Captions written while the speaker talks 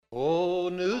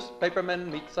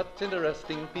newspapermen meet such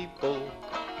interesting people.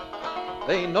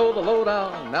 They know the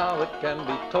lowdown, now it can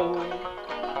be told.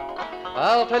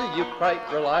 I'll tell you quite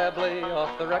reliably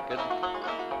off the record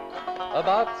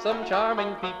about some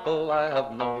charming people I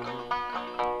have known.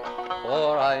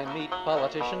 For I meet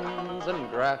politicians and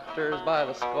grafters by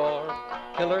the score,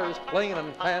 killers plain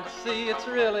and fancy, it's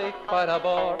really quite a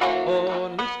bore. Oh,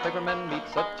 newspapermen meet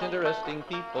such interesting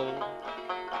people.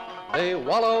 They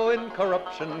wallow in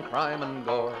corruption, crime and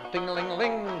gore.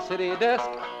 Ting-a-ling-ling, city desk,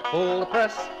 full of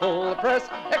press,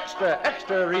 extra,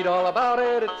 extra, read all about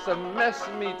it, it's a mess,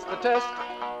 meets the test.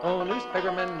 Oh,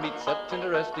 newspapermen meet such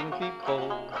interesting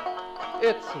people.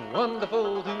 It's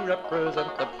wonderful to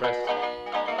represent the press.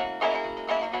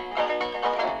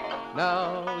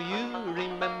 Now you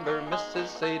remember Mrs.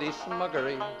 Sadie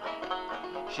Smuggery.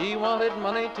 She wanted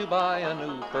money to buy a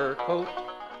new fur coat.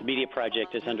 The Media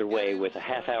Project is underway with a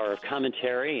half hour of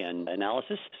commentary and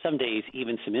analysis, some days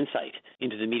even some insight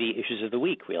into the media issues of the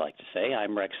week, we like to say.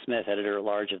 I'm Rex Smith,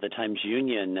 editor-at-large of the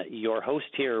Times-Union, your host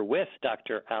here with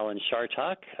Dr. Alan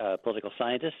Chartock, political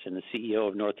scientist and the CEO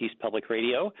of Northeast Public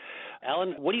Radio.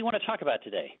 Alan, what do you want to talk about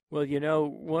today? Well, you know,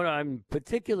 what I'm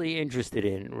particularly interested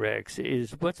in, Rex,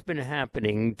 is what's been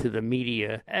happening to the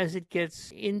media as it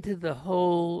gets into the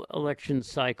whole election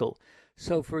cycle.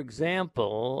 So, for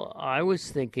example, I was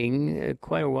thinking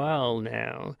quite a while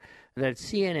now that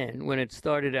CNN, when it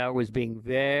started out, was being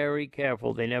very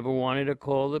careful. They never wanted to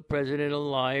call the president a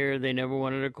liar. They never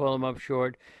wanted to call him up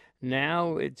short.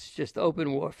 Now it's just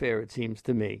open warfare, it seems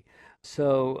to me.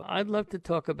 So I'd love to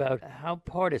talk about how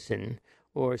partisan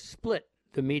or split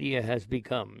the media has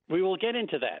become. We will get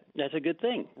into that. That's a good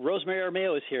thing. Rosemary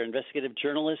Armao is here, investigative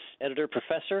journalist, editor,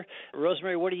 professor.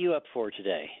 Rosemary, what are you up for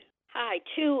today? Hi.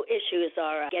 Two issues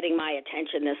are getting my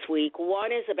attention this week.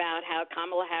 One is about how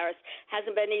Kamala Harris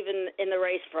hasn't been even in the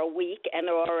race for a week, and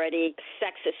there are already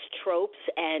sexist tropes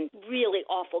and really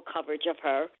awful coverage of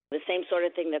her. The same sort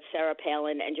of thing that Sarah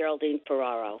Palin and Geraldine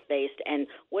Ferraro faced. And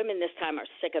women this time are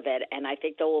sick of it, and I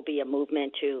think there will be a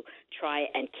movement to try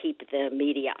and keep the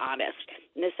media honest.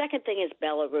 And the second thing is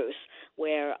Belarus,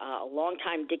 where a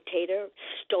longtime dictator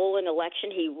stole an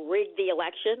election. He rigged the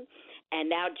election. And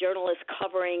now journalists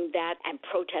covering that and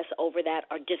protests over that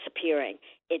are disappearing.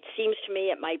 It seems to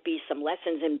me it might be some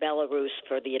lessons in Belarus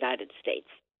for the United States.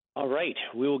 All right.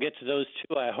 We will get to those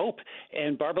two, I hope.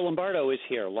 And Barbara Lombardo is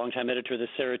here, longtime editor of the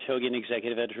Saratogian,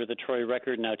 executive editor of the Troy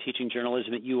Record, now teaching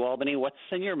journalism at UAlbany. What's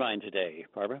in your mind today,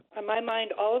 Barbara? On my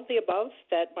mind, all of the above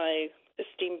that my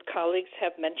esteemed colleagues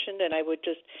have mentioned, and I would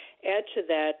just add to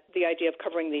that the idea of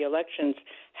covering the elections.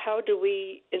 How do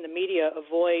we in the media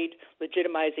avoid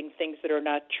legitimizing things that are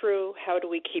not true? How do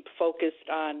we keep focused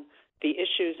on the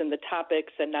issues and the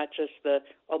topics and not just the,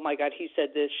 oh my God, he said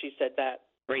this, she said that?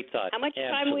 Great thought. How much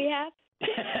time we have?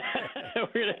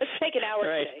 Let's take an hour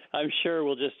right. today. I'm sure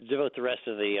we'll just devote the rest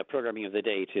of the programming of the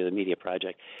day to the Media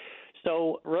Project.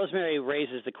 So Rosemary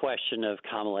raises the question of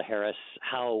Kamala Harris.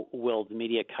 How will the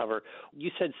media cover? You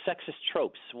said sexist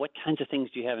tropes. What kinds of things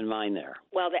do you have in mind there?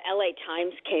 Well, the LA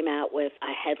Times came out with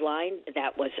a headline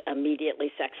that was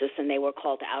immediately sexist, and they were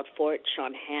called out for it.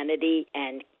 Sean Hannity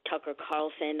and Tucker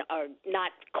Carlson are not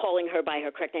calling her by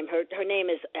her correct name. Her name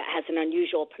has an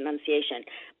unusual pronunciation.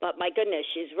 But my goodness,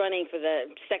 she's running for the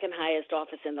second highest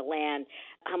office in the land.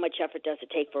 How much effort does it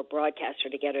take for a broadcaster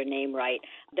to get her name right?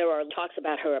 There are talks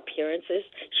about her appearances.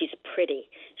 She's pretty.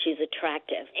 She's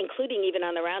attractive, including even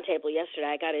on the roundtable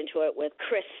yesterday. I got into it with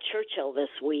Chris Churchill this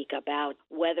week about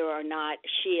whether or not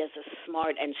she, as a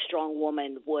smart and strong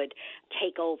woman, would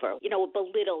take over. You know,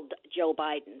 belittled Joe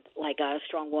Biden like a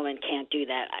strong woman can't do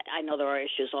that. I know there are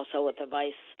issues also with the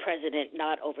vice president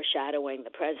not overshadowing the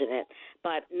president,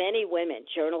 but many women,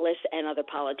 journalists and other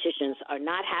politicians, are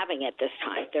not having it this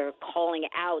time. They're calling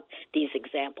out these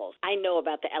examples. I know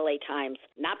about the LA Times,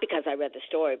 not because I read the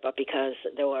story, but because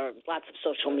there were lots of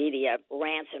social media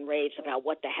rants and raves about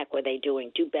what the heck were they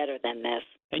doing. Do better than this.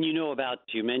 And you know about,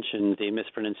 you mentioned the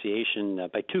mispronunciation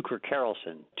by Tucker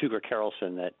Carlson,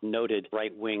 that noted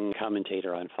right-wing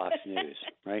commentator on Fox News,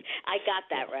 right? I got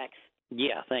that, Rex.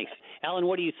 Yeah, thanks. Alan,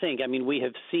 what do you think? I mean, we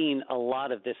have seen a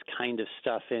lot of this kind of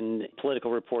stuff in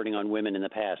political reporting on women in the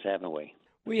past, haven't we?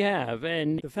 We have,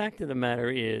 and the fact of the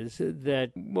matter is that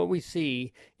what we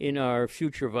see in our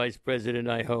future vice president,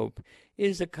 I hope,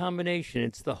 is a combination.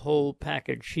 It's the whole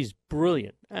package. She's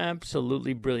brilliant,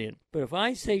 absolutely brilliant. But if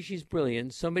I say she's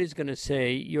brilliant, somebody's going to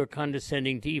say you're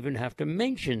condescending to even have to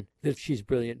mention that she's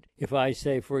brilliant. If I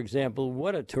say, for example,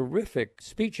 what a terrific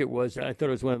speech it was, I thought it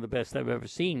was one of the best I've ever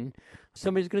seen,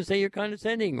 somebody's going to say you're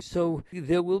condescending. So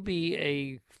there will be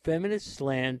a feminist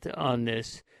slant on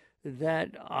this that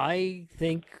I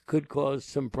think could cause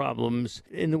some problems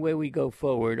in the way we go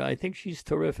forward. I think she's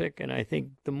terrific, and I think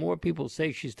the more people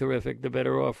say she's terrific, the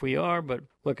better off we are. But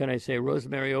what can I say?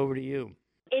 Rosemary, over to you.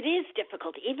 It is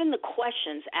difficult. Even the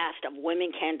questions asked of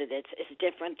women candidates is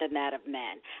different than that of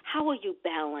men. How will you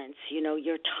balance,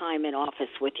 your time in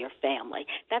office with your family?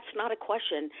 That's not a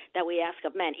question that we ask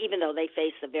of men, even though they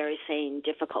face the very same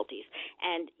difficulties.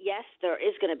 And yes, there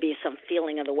is going to be some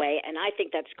feeling of the way, and I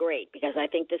think that's great because I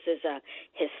think this is a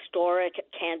historic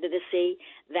candidacy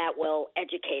that will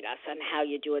educate us on how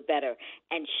you do it better.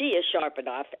 And she is sharp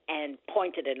enough and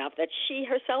pointed enough that she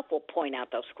herself will point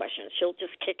out those questions. She'll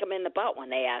just kick them in the butt when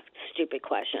they ask stupid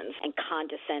questions and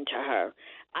condescend to her.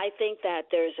 I think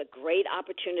that there's a great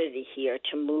opportunity here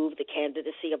to move the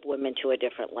candidacy of women to a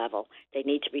different level. They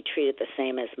need to be treated the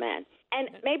same as men. And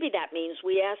maybe that means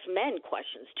we ask men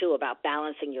questions, too, about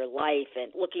balancing your life and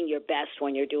looking your best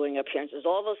when you're doing appearances.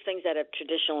 All those things that have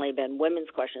traditionally been women's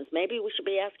questions, maybe we should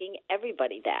be asking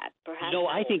everybody that. Perhaps.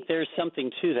 I think there's something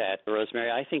to that,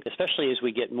 Rosemary. I think especially as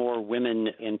we get more women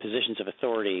in positions of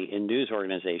authority in news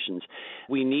organizations,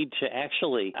 we need to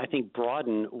actually, I think,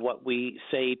 broaden what we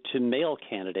say to male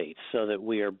candidates so that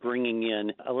we are bringing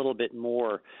in a little bit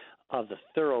more of the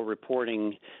thorough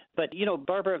reporting. But,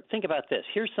 Barbara, think about this.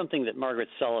 Here's something that Margaret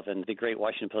Sullivan, the great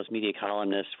Washington Post media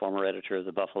columnist, former editor of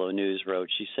the Buffalo News, wrote.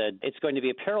 She said, it's going to be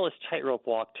a perilous tightrope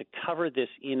walk to cover this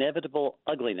inevitable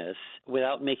ugliness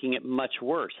without making it much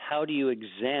worse. How do you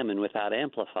examine without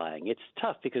amplifying? It's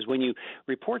tough because when you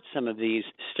report some of these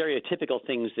stereotypical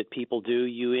things that people do,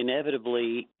 you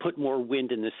inevitably put more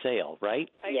wind in the sail, right?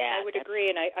 I would agree,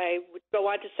 and I would go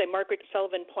on to say Margaret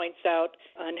Sullivan points out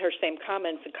in her same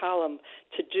comments and column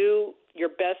to do your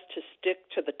best to stick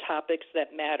to the topics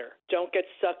that matter. Don't get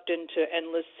sucked into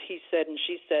endless he said and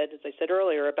she said, as I said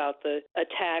earlier, about the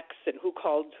attacks and who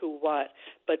called who what,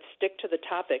 but stick to the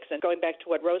topics. And going back to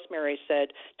what Rosemary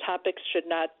said, topics should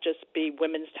not just be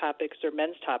women's topics or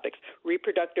men's topics.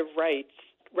 Reproductive rights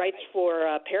for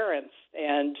parents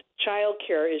and child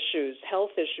care issues,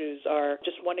 health issues are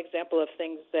just one example of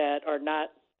things that are not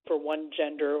for one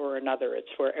gender or another. It's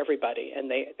for everybody,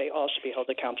 and they all should be held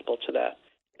accountable to that.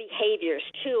 Behaviors,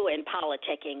 too, in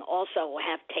politicking also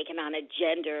have taken on a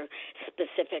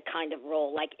gender-specific kind of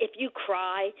role. Like, if you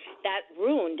cry, that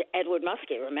ruined Edward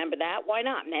Muskie. Remember that? Why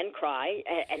not? Men cry,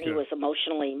 and He was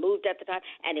emotionally moved at the time,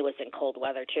 and he was in cold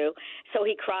weather, too. So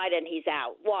he cried, and he's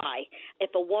out. Why?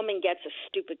 If a woman gets a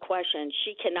stupid question,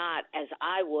 she cannot, as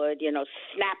I would,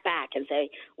 snap back and say,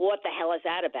 what the hell is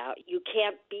that about? You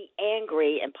can't be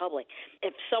angry in public.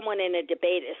 If someone in a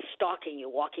debate is stalking you,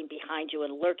 walking behind you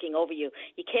and lurking over you,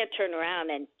 you can't turn around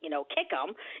and, kick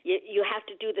them. You have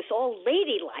to do this all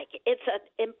ladylike. It's an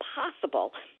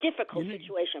impossible, difficult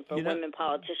situation for women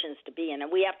politicians to be in,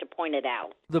 and we have to point it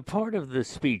out. The part of the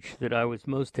speech that I was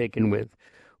most taken with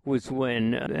was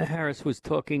when Harris was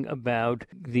talking about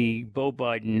the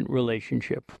Beau-Biden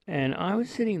relationship. And I was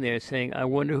sitting there saying, I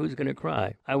wonder who's going to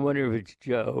cry. I wonder if it's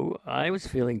Joe. I was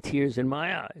feeling tears in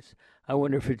my eyes. I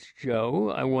wonder if it's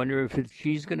Joe. I wonder if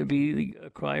she's going to be a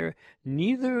crier.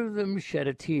 Neither of them shed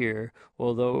a tear,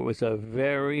 although it was a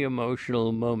very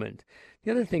emotional moment.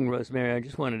 The other thing, Rosemary, I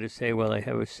just wanted to say while I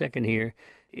have a second here,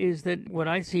 is that what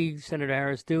I see Senator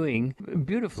Harris doing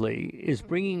beautifully is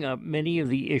bringing up many of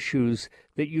the issues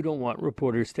that you don't want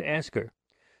reporters to ask her.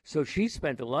 So she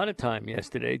spent a lot of time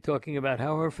yesterday talking about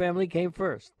how her family came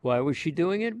first. Why was she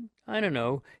doing it? I don't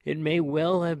know. It may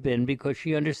well have been because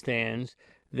she understands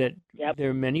that there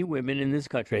are many women in this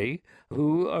country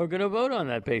who are going to vote on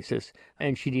that basis,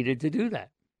 and she needed to do that.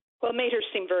 Well, it made her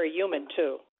seem very human,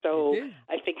 too. So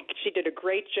I think she did a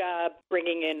great job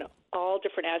bringing in all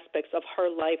different aspects of her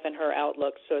life and her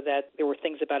outlook so that there were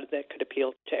things about it that could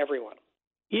appeal to everyone.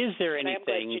 Is there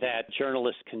anything that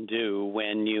journalists can do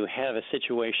when you have a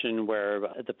situation where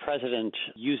the president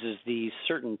uses these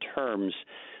certain terms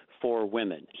for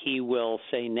women? He will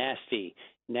say nasty,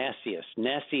 nastiest.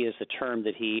 Nasty is the term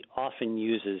that he often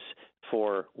uses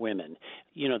for women.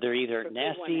 They're either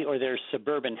nasty or they're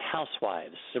suburban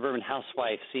housewives. Suburban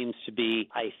housewife seems to be,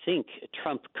 I think,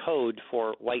 Trump code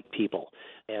for white people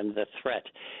and the threat.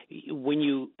 When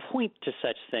you point to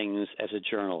such things as a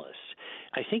journalist,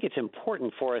 I think it's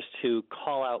important for us to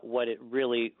call out what it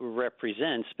really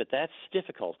represents, but that's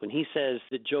difficult. When he says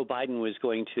that Joe Biden was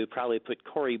going to probably put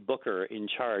Cory Booker in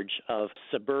charge of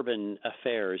suburban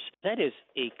affairs, that is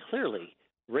a clearly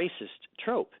racist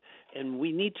trope, and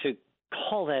we need to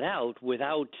call that out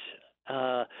without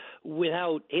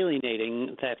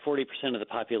alienating that 40% of the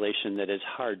population that is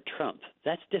hard Trump.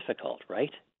 That's difficult,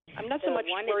 right? I'm not so much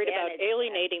worried about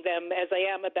alienating them as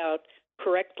I am about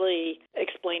correctly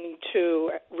explaining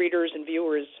to readers and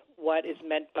viewers what is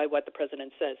meant by what the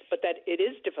president says. But that it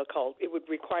is difficult. It would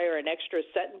require an extra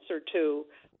sentence or two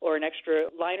or an extra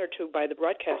line or two by the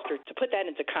broadcaster to put that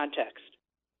into context.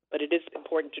 But it is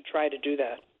important to try to do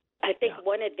that. I think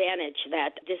one advantage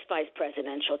that this vice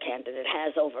presidential candidate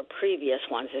has over previous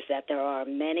ones is that there are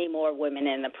many more women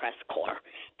in the press corps,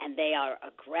 and they are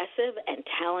aggressive and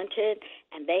talented,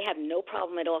 and they have no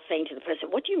problem at all saying to the president,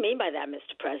 "What do you mean by that,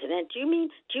 Mr. President? Do you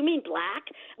mean black?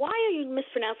 Why are you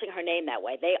mispronouncing her name that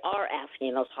way?" They are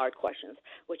asking those hard questions,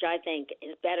 which I think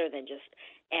is better than just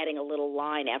adding a little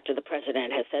line after the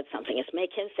president has said something. It's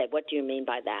make him say, "What do you mean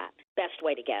by that?" Best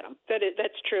way to get him.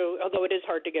 That's true, although it is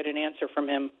hard to get an answer from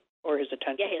him or his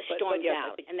attention. Yeah, he storms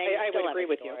out. And then I would agree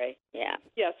with you. Yeah.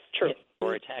 Yes, true.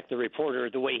 Or attack the reporter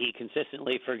the way he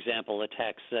consistently, for example,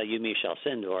 attacks Yumi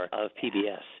Shalsindor of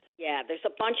PBS. Yeah, there's a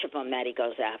bunch of them that he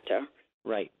goes after.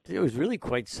 Right. It was really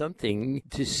quite something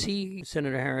to see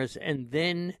Senator Harris and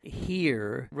then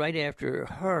hear right after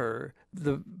her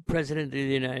the President of the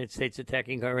United States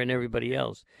attacking her and everybody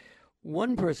else.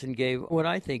 One person gave what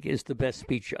I think is the best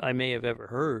speech I may have ever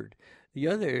heard. The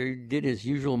other did his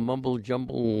usual mumble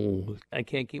jumble, I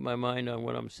can't keep my mind on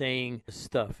what I'm saying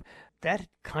stuff. That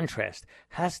contrast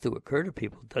has to occur to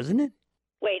people, doesn't it?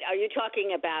 Wait, are you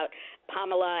talking about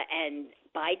Kamala and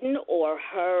Biden or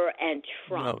her and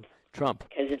Trump? No, Trump.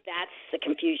 Because that's the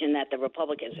confusion that the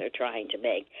Republicans are trying to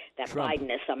make, that Trump.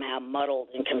 Biden is somehow muddled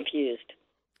and confused.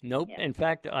 Nope. Yeah. In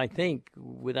fact, I think,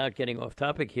 without getting off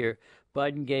topic here,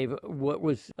 Biden gave what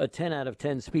was a 10 out of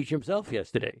 10 speech himself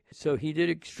yesterday. So he did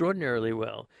extraordinarily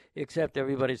well, except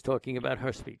everybody's talking about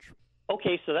her speech.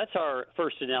 Okay, so that's our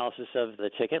first analysis of the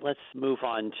ticket. Let's move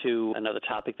on to another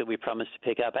topic that we promised to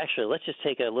pick up. Actually, let's just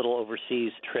take a little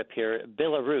overseas trip here.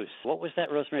 Belarus. What was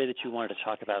that, Rosemary, that you wanted to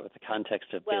talk about with the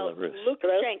context of Belarus?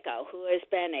 Lukashenko, who has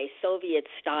been a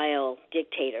Soviet-style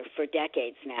dictator for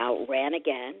decades now, ran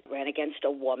against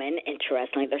a woman.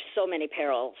 Interestingly, there's so many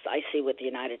parallels I see with the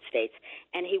United States.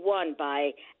 And he won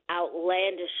by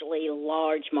outlandishly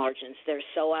large margins. They're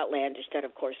so outlandish that,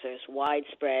 of course, there's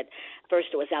widespread. First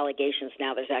it was allegations,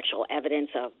 now there's actual evidence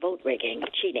of vote rigging, of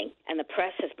cheating. And the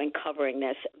press has been covering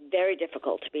this. Very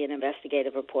difficult to be an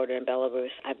investigative reporter in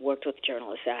Belarus. I've worked with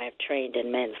journalists that I have trained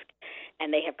in Minsk,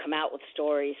 and they have come out with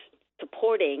stories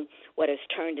supporting what has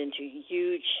turned into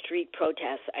huge street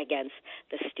protests against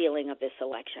the stealing of this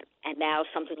election. And now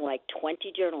something like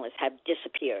 20 journalists have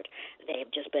disappeared. They have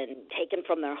just been taken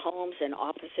from their homes and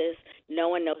offices. No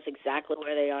one knows exactly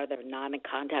where they are. They're not in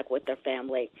contact with their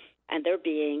family, and they're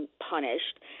being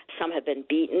punished. Some have been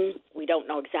beaten. We don't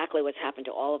know exactly what's happened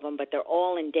to all of them, but they're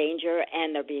all in danger,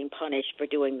 and they're being punished for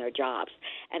doing their jobs.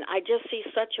 And I just see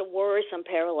such a worrisome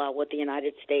parallel with the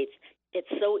United States. It's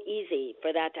so easy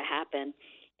for that to happen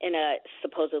in a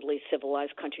supposedly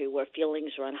civilized country where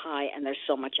feelings run high and there's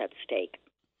so much at stake.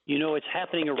 You know, it's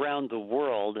happening around the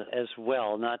world as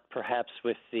well, not perhaps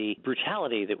with the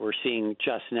brutality that we're seeing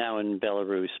just now in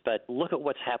Belarus, but look at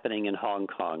what's happening in Hong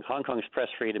Kong. Hong Kong's press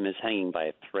freedom is hanging by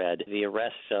a thread. The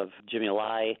arrests of Jimmy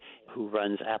Lai, who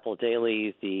runs Apple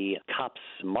Daily, the cops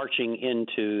marching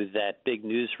into that big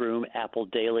newsroom, Apple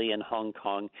Daily in Hong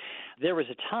Kong. There was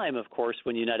a time, of course,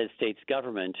 when the United States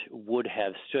government would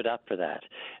have stood up for that,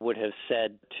 would have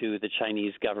said to the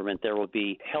Chinese government, there will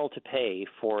be hell to pay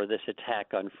for this attack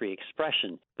on free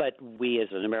expression. But we as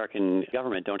an American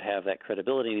government don't have that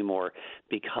credibility anymore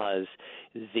because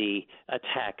the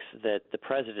attacks that the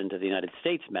President of the United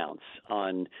States mounts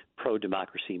on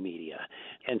pro-democracy media.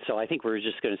 And so I think we're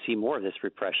just going to see more of this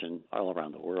repression all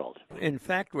around the world. In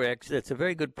fact, Rex, that's a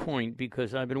very good point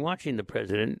because I've been watching the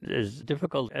president, as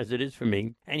difficult as it is for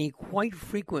me, and he quite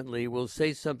frequently will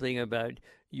say something about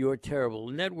your terrible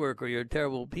network or your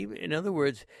terrible people. In other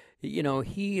words, you know,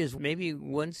 he is maybe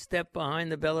one step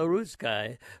behind the Belarus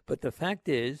guy, but the fact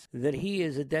is that he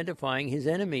is identifying his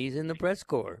enemies in the press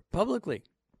corps publicly.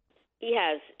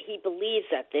 He believes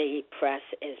that the press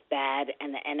is bad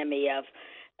and the enemy of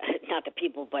not the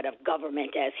people, but of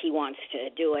government as he wants to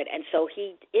do it. And so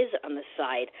he is on the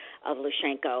side of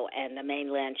Lukashenko and the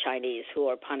mainland Chinese who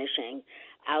are punishing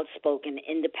outspoken,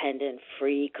 independent,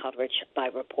 free coverage by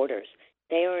reporters.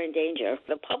 They are in danger.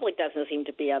 The public doesn't seem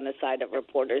to be on the side of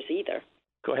reporters either.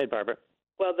 Go ahead, Barbara.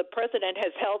 Well, the president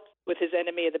has helped with his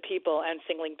enemy of the people and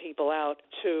singling people out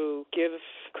to give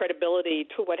credibility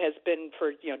to what has been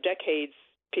for decades.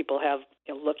 People have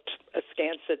looked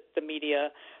askance at the media,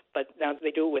 but now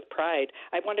they do it with pride.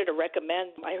 I wanted to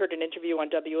recommend, I heard an interview on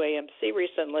WAMC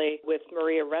recently with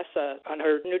Maria Ressa on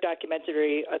her new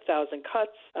documentary, 1,000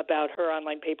 Cuts, about her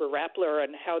online paper Rappler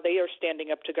and how they are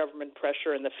standing up to government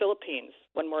pressure in the Philippines.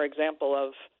 One more example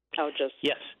of how just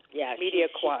media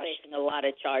quash. She's facing a lot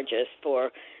of charges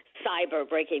for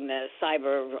breaking the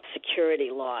cyber security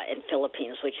law in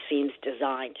Philippines, which seems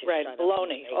designed to right,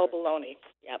 baloney, all baloney.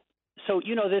 Yep. So,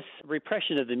 this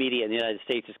repression of the media in the United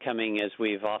States is coming, as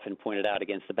we've often pointed out,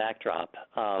 against the backdrop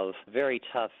of very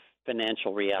tough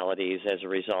financial realities as a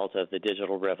result of the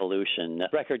digital revolution,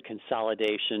 record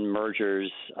consolidation,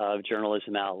 mergers of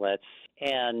journalism outlets.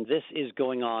 And this is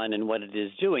going on, and what it is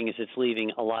doing is it's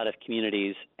leaving a lot of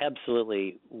communities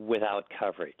absolutely without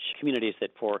coverage. Communities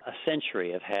that for a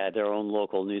century have had their own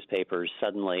local newspapers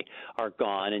suddenly are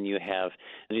gone, and you have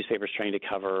newspapers trying to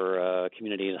cover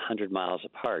communities 100 miles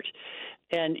apart.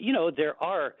 And, there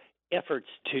are efforts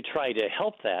to try to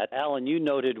help that. Alan, you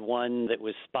noted one that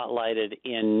was spotlighted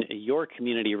in your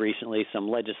community recently, some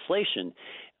legislation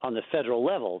on the federal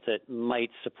level that might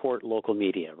support local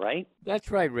media, right? That's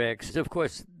right, Rex. Of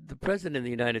course, the President of the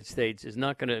United States is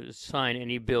not going to sign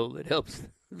any bill that helps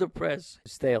the press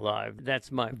stay alive.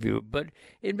 That's my view. But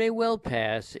it may well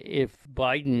pass if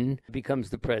Biden becomes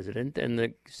the president and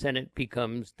the Senate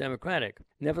becomes Democratic.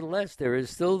 Nevertheless, there is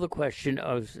still the question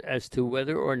as to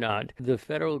whether or not the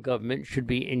federal government should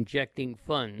be injecting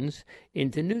funds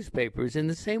into newspapers in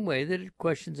the same way that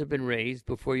questions have been raised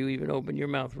before you even open your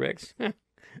mouth, Rex,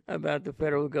 about the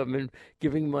federal government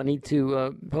giving money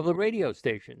to public radio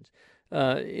stations.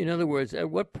 In other words,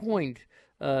 at what point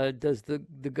does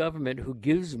the government who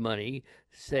gives money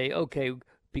say, okay,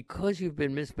 because you've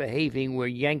been misbehaving, we're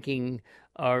yanking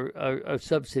our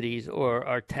subsidies or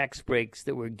our tax breaks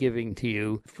that we're giving to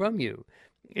you from you?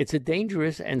 It's a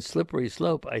dangerous and slippery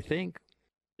slope, I think.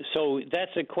 So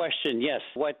that's a question, yes.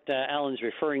 What Alan's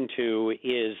referring to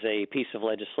is a piece of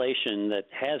legislation that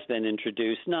has been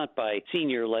introduced, not by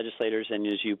senior legislators, and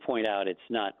as you point out, it's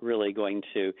not really going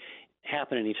to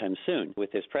happen anytime soon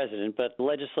with this president, but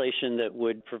legislation that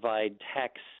would provide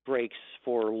tax breaks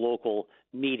for local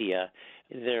media.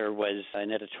 There was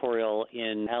an editorial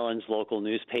in Alan's local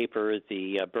newspaper,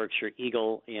 the Berkshire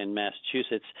Eagle in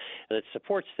Massachusetts, that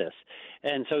supports this.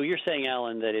 And so you're saying,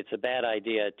 Alan, that it's a bad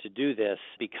idea to do this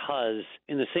because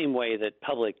in the same way that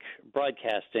public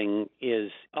broadcasting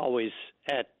is always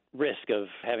at risk of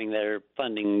having their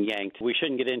funding yanked, we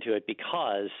shouldn't get into it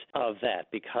because of that,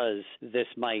 because this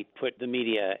might put the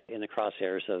media in the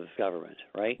crosshairs of government,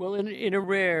 right? Well, in a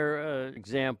rare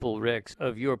example, Rex,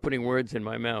 of your putting words in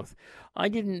my mouth, I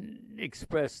didn't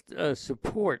express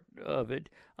support of it.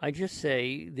 I just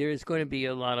say there is going to be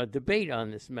a lot of debate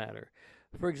on this matter.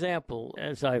 For example,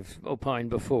 as I've opined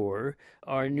before,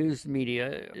 our news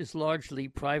media is largely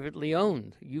privately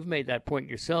owned. You've made that point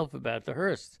yourself about the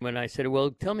Hearst. When I said,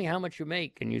 well, tell me how much you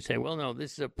make, and you say, well, no,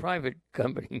 this is a private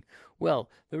company. Well,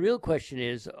 the real question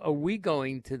is, are we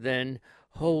going to then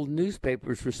hold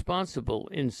newspapers responsible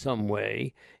in some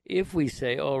way if we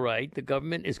say, all right, the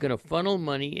government is going to funnel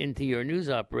money into your news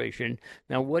operation.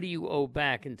 Now, what do you owe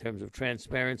back in terms of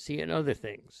transparency and other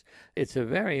things? It's a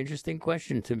very interesting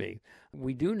question to me.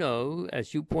 We do know,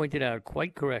 as you pointed out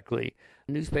quite correctly,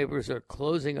 newspapers are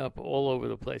closing up all over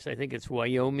the place. I think it's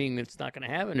Wyoming that's not going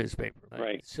to have a newspaper.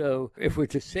 Right. So if we're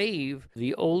to save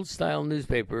the old-style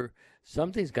newspaper,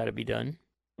 something's got to be done.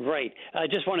 Right. I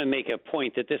just want to make a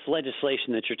point that this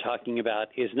legislation that you're talking about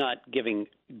is not giving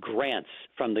grants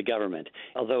from the government,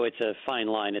 although it's a fine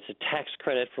line. It's a tax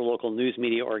credit for local news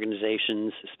media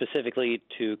organizations, specifically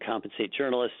to compensate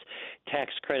journalists,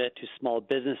 tax credit to small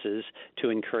businesses to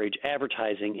encourage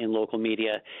advertising in local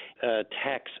media,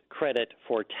 tax credit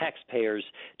for taxpayers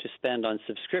to spend on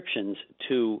subscriptions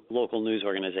to local news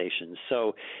organizations.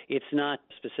 So it's not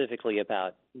specifically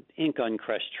about ink on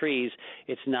crushed trees.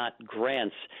 It's not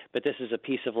grants, but this is a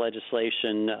piece of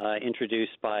legislation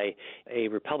introduced by a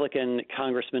Republican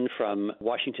congressman from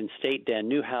Washington State, Dan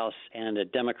Newhouse, and a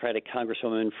Democratic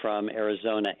congresswoman from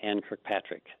Arizona, Ann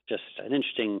Kirkpatrick. Just an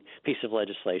interesting piece of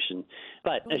legislation.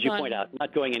 But as you point out,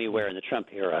 not going anywhere in the Trump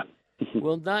era.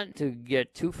 Well, not to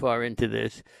get too far into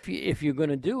this, if you're going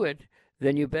to do it,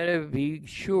 then you better be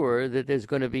sure that there's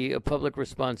going to be a public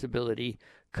responsibility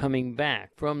coming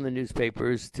back from the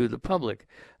newspapers to the public.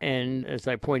 And as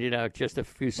I pointed out just a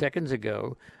few seconds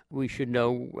ago, we should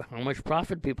know how much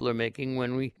profit people are making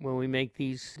when we make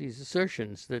these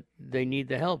assertions that they need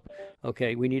the help.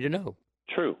 Okay, we need to know.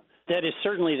 True. That is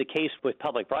certainly the case with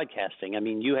public broadcasting. I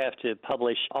mean, you have to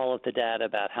publish all of the data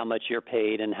about how much you're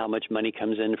paid and how much money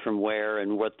comes in from where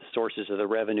and what the sources of the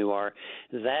revenue are.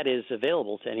 That is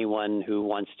available to anyone who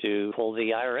wants to pull the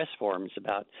IRS forms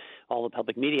about all the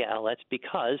public media outlets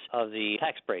because of the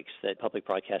tax breaks that public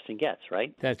broadcasting gets,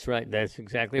 right? That's right. That's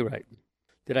exactly right.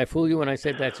 Did I fool you when I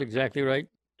said that's exactly right?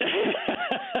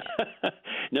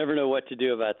 Never know what to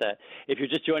do about that. If you're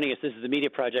just joining us, this is the Media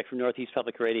Project from Northeast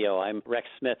Public Radio. I'm Rex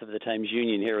Smith of the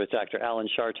Times-Union here with Dr. Alan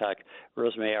Chartock,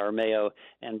 Rosemary Armao,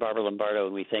 and Barbara Lombardo,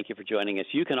 and we thank you for joining us.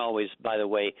 You can always, by the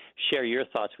way, share your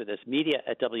thoughts with us.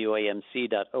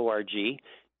 media@wamc.org.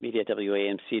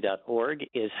 media@wamc.org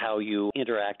is how you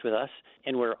interact with us,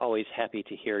 and we're always happy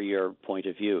to hear your point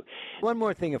of view. One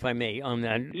more thing, if I may, on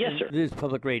that. Yes, sir. This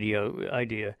public radio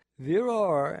idea. There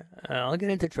are, I'll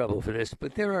get into trouble for this,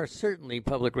 but there are certainly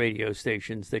public radio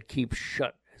stations that keep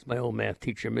shut, as my old math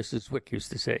teacher, Mrs. Wick,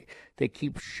 used to say. They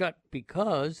keep shut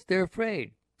because they're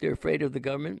afraid. They're afraid of the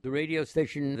government. The radio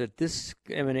station that this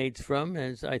emanates from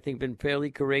has, I think, been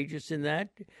fairly courageous in that.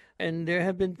 And there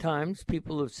have been times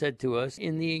people have said to us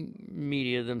in the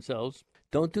media themselves,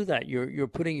 don't do that. You're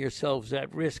putting yourselves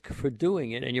at risk for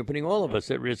doing it, and you're putting all of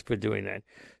us at risk for doing that.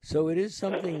 So it is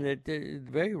something that is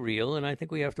very real, and I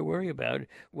think we have to worry about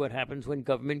what happens when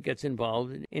government gets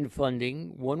involved in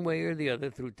funding, one way or the other,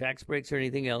 through tax breaks or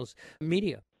anything else,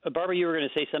 media. Barbara, you were going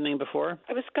to say something before?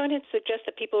 I was going to suggest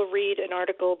that people read an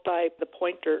article by the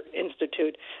Poynter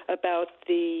Institute about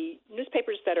the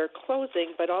newspapers that are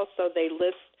closing, but also they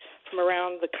list from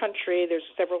around the country. There's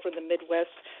several from the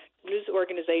Midwest news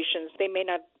organizations. They may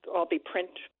not all be print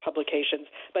publications,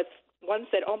 but ones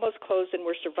that almost closed and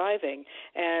were surviving.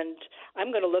 And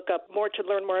I'm going to look up more to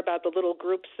learn more about the little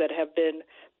groups that have been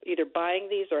either buying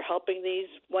these or helping these.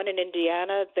 One in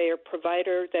Indiana, their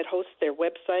provider that hosts their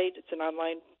website, it's an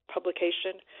online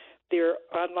publication. Their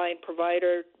online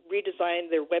provider redesigned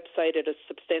their website at a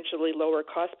substantially lower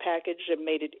cost package and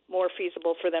made it more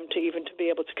feasible for them to be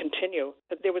able to continue.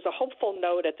 But there was a hopeful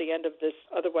note at the end of this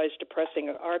otherwise depressing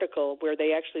article where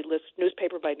they actually list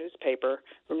newspaper by newspaper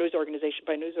or news organization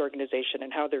by news organization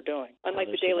and how they're doing.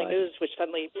 Unlike the Daily News, which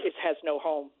suddenly has no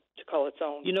home to call its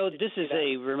own. You know, this is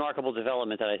a remarkable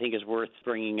development that I think is worth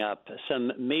bringing up.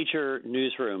 Some major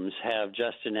newsrooms have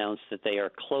just announced that they are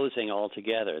closing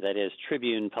altogether. That is,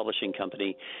 Tribune Publishing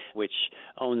Company, which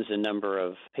owns a number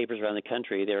of papers around the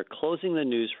country, they're closing the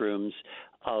newsrooms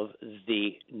of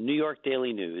the New York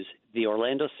Daily News, the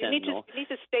Orlando Sentinel. You need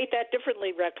to state that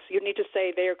differently, Rex. You need to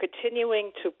say they are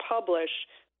continuing to publish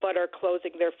but are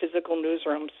closing their physical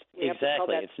newsrooms.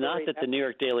 Exactly. It's not that the New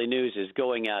York Daily News is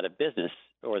going out of business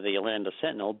or the Orlando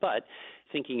Sentinel, but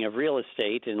thinking of real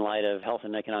estate in light of health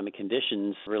and economic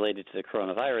conditions related to the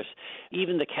coronavirus,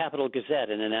 even the Capital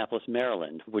Gazette in Annapolis,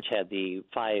 Maryland, which had the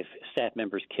 5 staff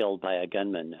members killed by a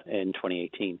gunman in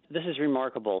 2018. This is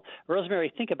remarkable. Rosemary,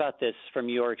 think about this from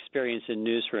your experience in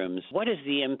newsrooms. What is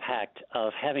the impact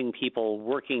of having people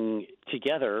working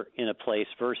together in a place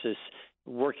versus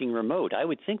working remote? I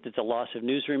would think that the loss of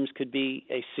newsrooms could be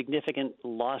a significant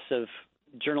loss of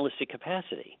journalistic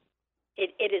capacity.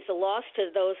 It is a loss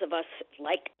to those of us,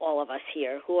 like all of us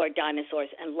here, who are dinosaurs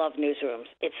and love newsrooms.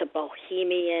 It's a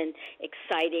bohemian,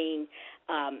 exciting,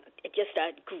 just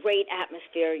a great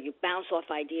atmosphere. You bounce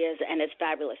off ideas, and it's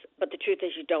fabulous. But the truth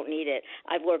is you don't need it.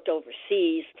 I've worked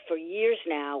overseas for years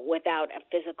now without a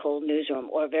physical newsroom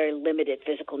or a very limited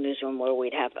physical newsroom where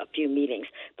we'd have a few meetings.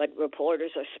 But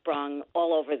reporters are sprung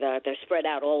all over they're spread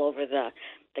out all over the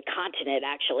continent,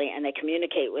 actually, and they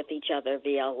communicate with each other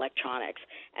via electronics.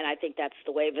 And I think that's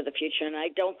the wave of the future, and I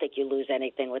don't think you lose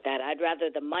anything with that. I'd rather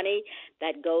the money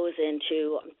that goes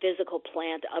into physical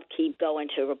plant upkeep go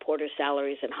into reporter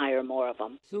salaries and hire more of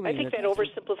them. I think that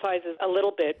oversimplifies it a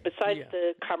little bit. Besides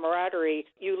the camaraderie,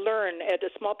 you learn at a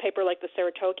small paper like the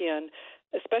Saratogian,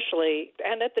 especially,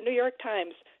 and at the New York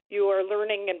Times, you are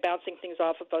learning and bouncing things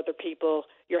off of other people.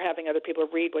 You're having other people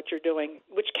read what you're doing,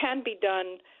 which can be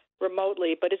done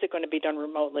remotely, but is it going to be done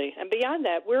remotely? And beyond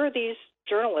that, where are these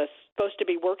journalists supposed to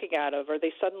be working out of? Are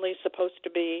they suddenly supposed to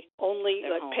be only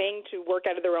paying to work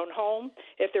out of their own home?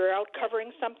 If they're out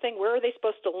covering something, where are they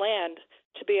supposed to land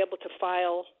to be able to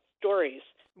file stories?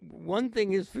 One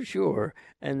thing is for sure,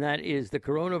 and that is the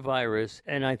coronavirus,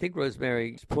 and I think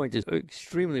Rosemary's point is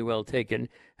extremely well taken,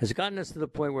 has gotten us to the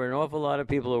point where an awful lot of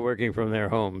people are working from their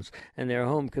homes and their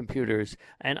home computers,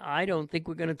 and I don't think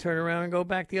we're going to turn around and go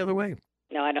back the other way.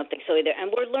 No, I don't think so either. And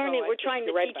we're learning, we're trying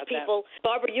to teach people.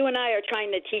 Barbara, you and I are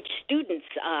trying to teach students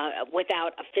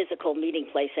without a physical meeting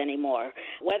place anymore.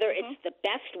 Whether it's the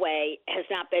best way has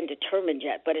not been determined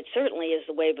yet, but it certainly is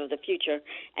the wave of the future,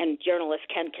 and journalists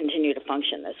can continue to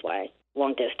function this way,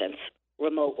 long distance,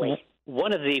 remotely.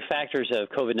 One of the factors of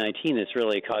COVID-19 that's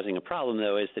really causing a problem,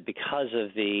 though, is that because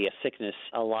of the sickness,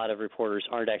 a lot of reporters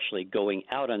aren't actually going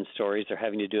out on stories. They're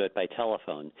having to do it by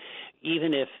telephone.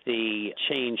 Even if the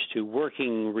change to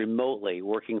working remotely,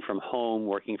 working from home,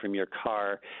 working from your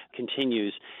car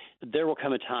continues, there will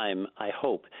come a time, I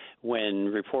hope, when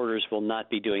reporters will not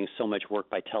be doing so much work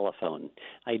by telephone.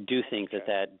 I do think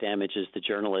that damages the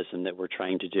journalism that we're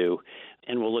trying to do,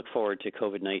 and we'll look forward to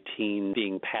COVID-19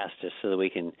 being past us so that we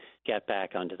can get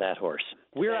back onto that horse.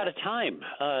 We're out of time.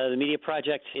 The Media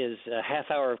Project is a half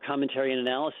hour of commentary and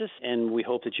analysis, and we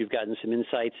hope that you've gotten some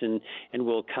insights, and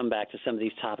we'll come back to some of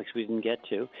these topics we didn't get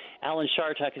to. Alan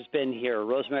Chartock has been here,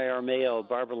 Rosemary Armao,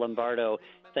 Barbara Lombardo.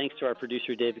 Thanks to our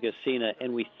producer, David Gosina,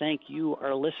 and we thank you,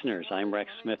 our listeners. I'm Rex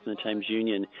Smith from the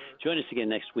Times-Union. Join us again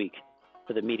next week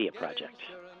for the Media Project.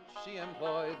 She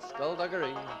employed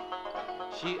skullduggery.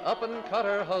 She up and cut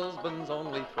her husband's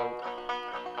only throat.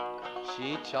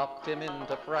 She chopped him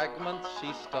into fragments.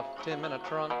 She stuffed him in a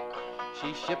trunk.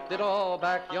 She shipped it all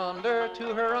back yonder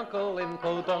to her uncle in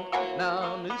Podunk.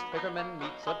 Now newspapermen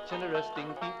meet such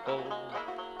interesting people.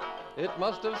 It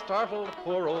must have startled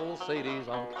poor old Sadie's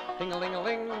unc.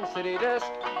 Ting-a-ling-a-ling, city desk.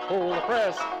 Hold the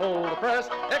press,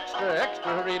 extra,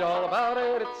 extra, read all about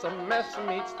it. It's a mess,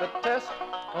 meets the test.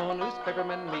 Oh,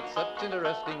 newspapermen meet such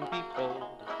interesting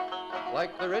people.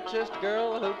 Like the richest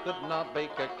girl who could not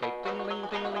bake a cake. Ting-a-ling,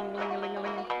 ting-a-ling,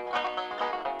 ling-a-ling-a-ling.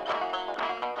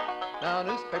 Now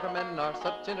newspapermen are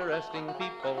such interesting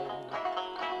people.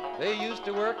 They used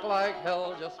to work like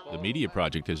hell just for... The Media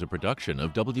Project is a production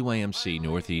of WAMC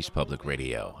Northeast Public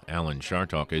Radio. Alan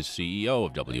Chartock is CEO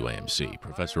of WAMC,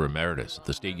 Professor Emeritus at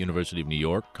the State University of New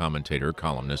York, commentator,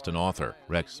 columnist, and author.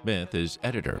 Rex Smith is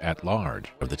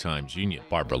Editor-at-Large of the Times-Union.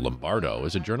 Barbara Lombardo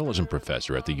is a journalism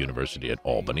professor at the University at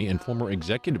Albany and former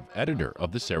executive editor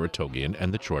of the Saratogian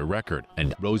and the Troy Record.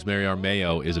 And Rosemary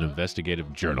Armao is an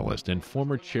investigative journalist and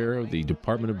former chair of the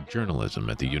Department of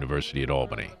Journalism at the University at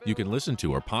Albany. You can listen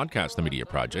to our podcast, The Media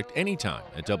Project, anytime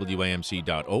at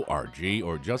WAMC.org,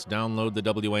 or just download the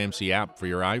WAMC app for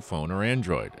your iPhone or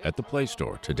Android at the Play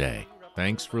Store today.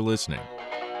 Thanks for listening.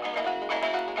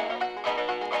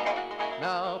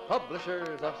 Now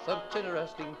publishers are such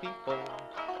interesting people.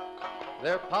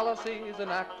 Their policy's an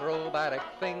acrobatic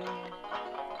thing.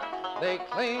 They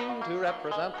claim to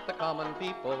represent the common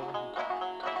people.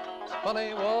 It's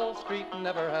funny, Wall Street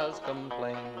never has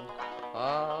complained.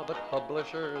 Ah, but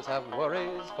publishers have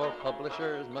worries, for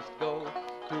publishers must go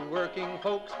to working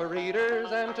folks for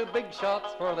readers and to big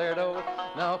shots for their dough.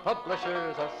 Now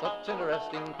publishers are such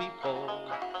interesting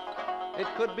people. It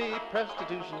could be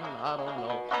prostitution, I don't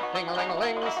know.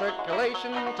 Ting-a-ling-a-ling,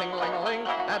 circulation, ting-a-ling-a-ling,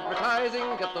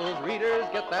 advertising, get those readers,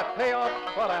 get that payoff.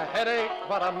 What a headache,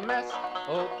 what a mess.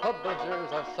 Oh,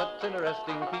 publishers are such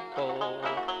interesting people.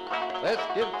 Let's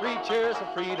give 3 cheers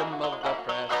for freedom of the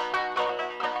press.